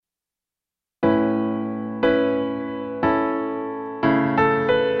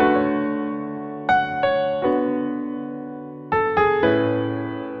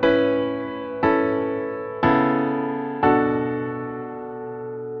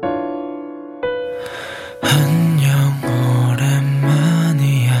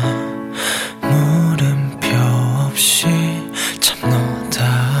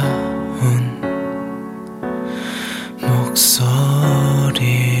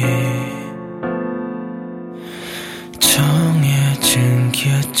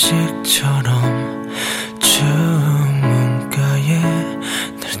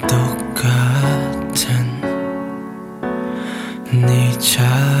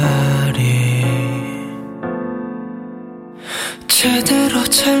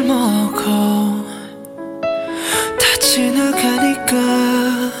잘 먹어 다 지나가니까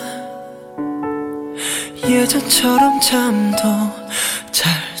예전처럼 잠도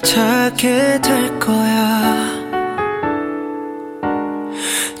잘 자게 될 거야.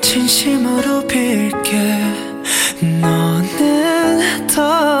 진심으로 빌게 너는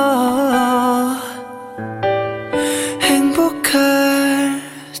더 행복할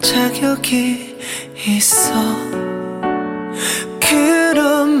자격이 있어.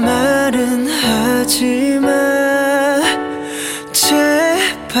 그런 말은 하지마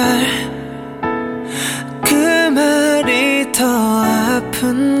제발. 그 말이 더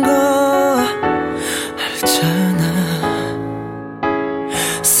아픈 거 알잖아.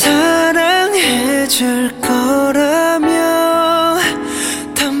 사랑해줄 거라면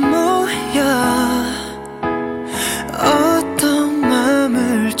다 뭐야. 어떤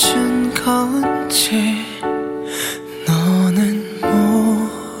맘을 준 건지 너는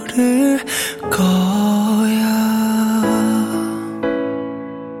모를 거야.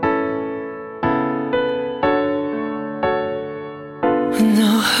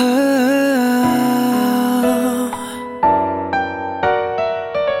 No.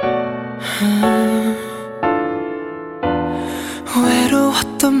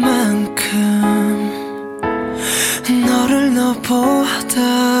 외로웠던 만큼 너를 너보다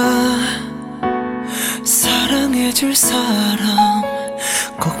사랑해줄 사람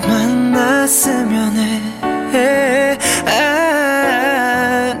꼭 만났으면 해.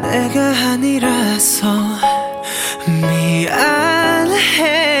 내가 아니라서 미안해.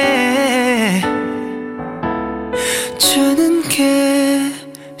 주는 게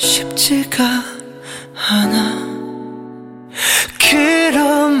쉽지가 않아.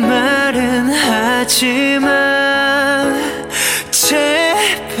 그런 말은 하지마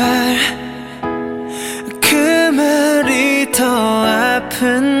제발. 그 말이 더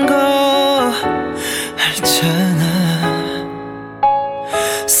아픈 거 알잖아.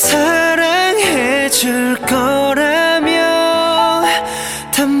 사랑해줄 거라면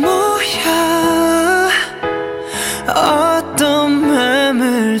다 뭐야. 어떤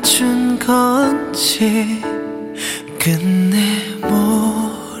맘을 준 건지 끝내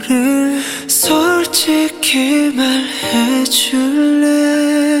모를. 솔직히 말해줄